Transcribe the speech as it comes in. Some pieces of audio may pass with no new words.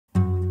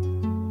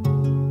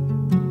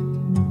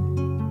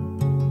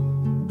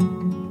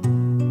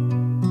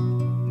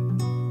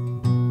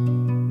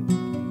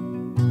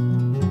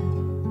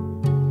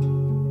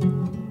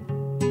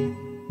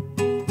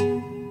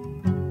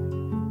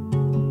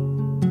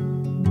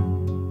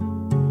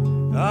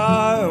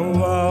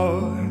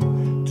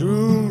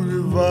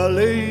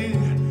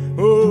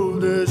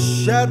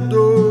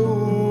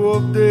shadow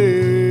of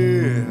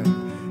death,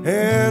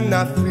 and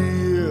I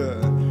fear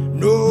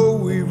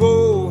no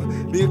evil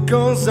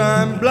because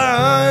I'm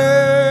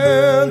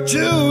blind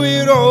to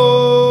it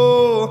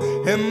all.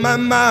 And my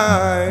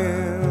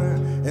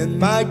mind and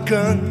my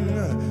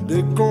gun,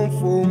 they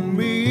comfort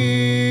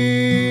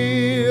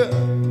me,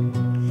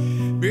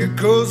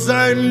 because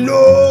I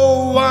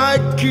know I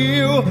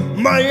kill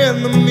my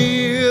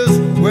enemies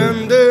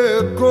when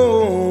they're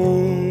gone.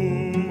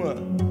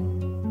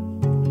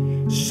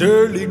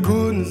 Surely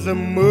goodness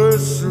and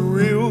mercy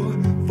will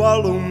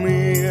follow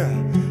me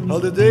all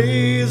the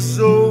days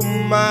of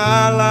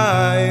my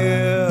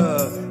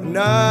life, and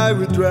I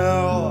will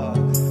dwell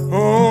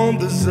on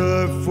this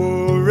earth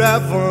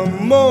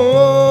forevermore.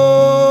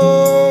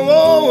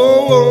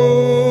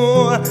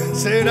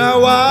 Say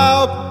now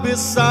I'll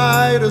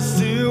beside the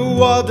still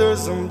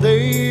waters some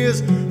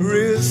days,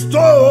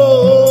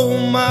 restore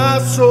my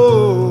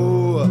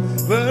soul.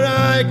 But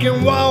I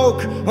can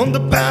walk on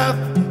the path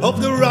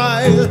of the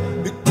right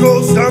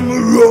because I'm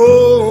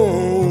wrong.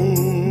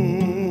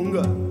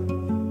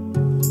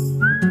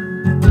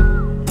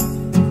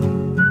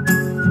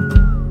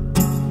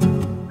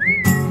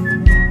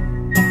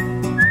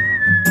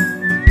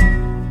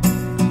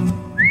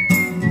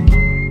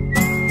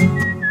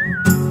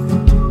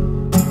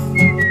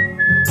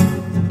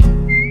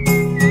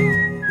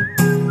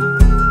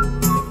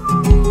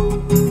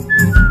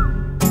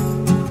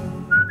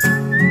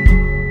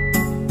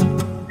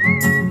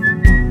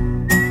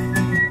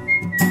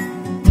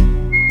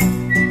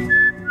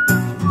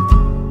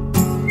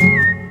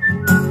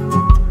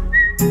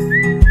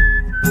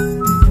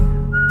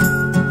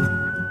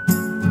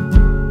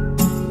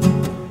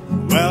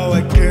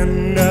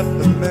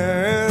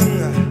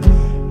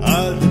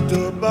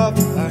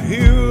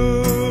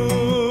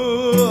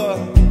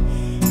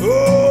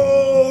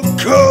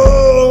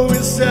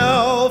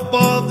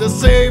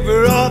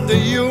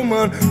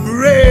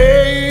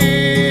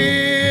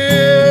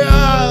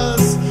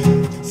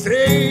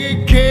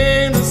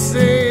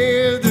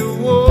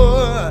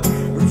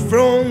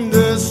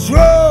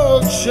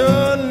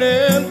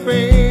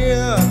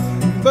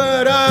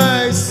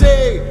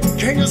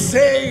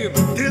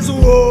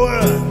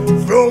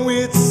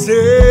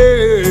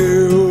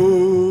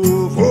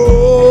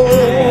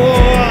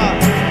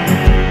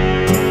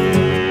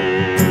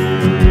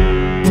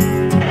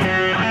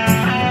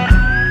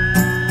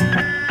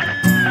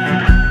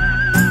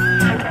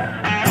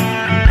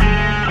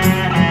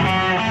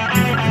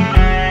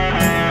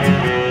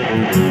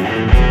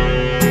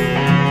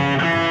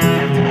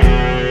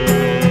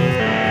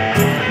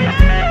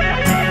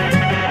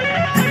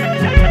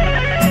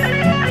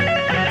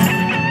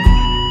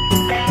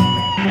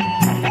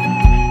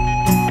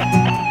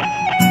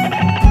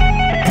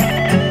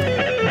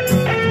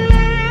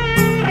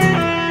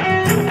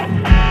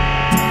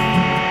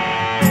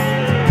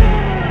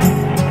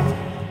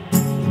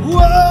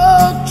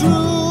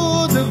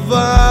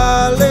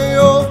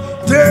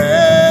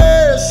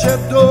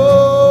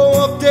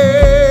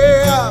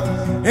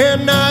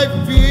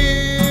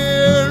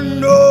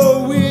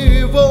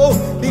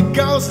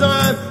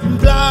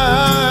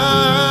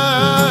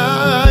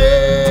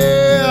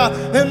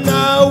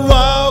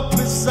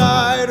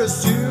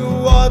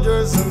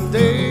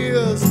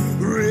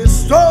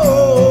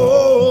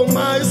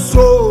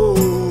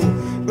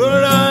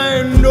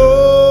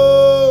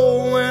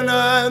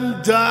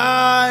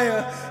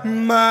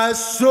 My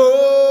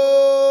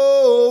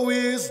soul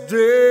is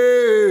dead.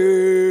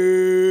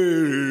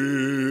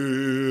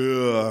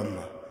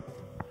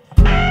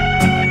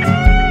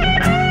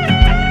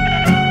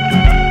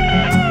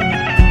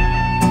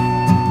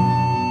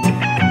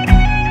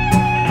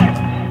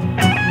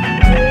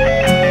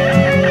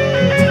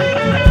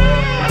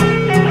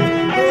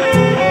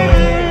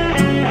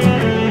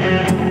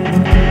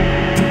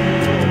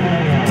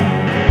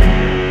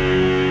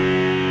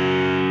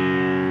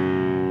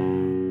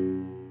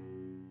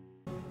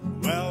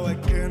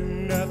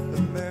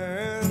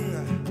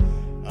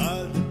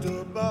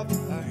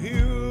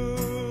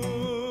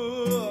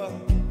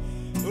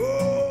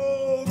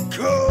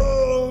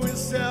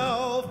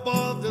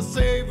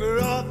 Savior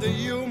of the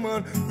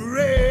human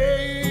race.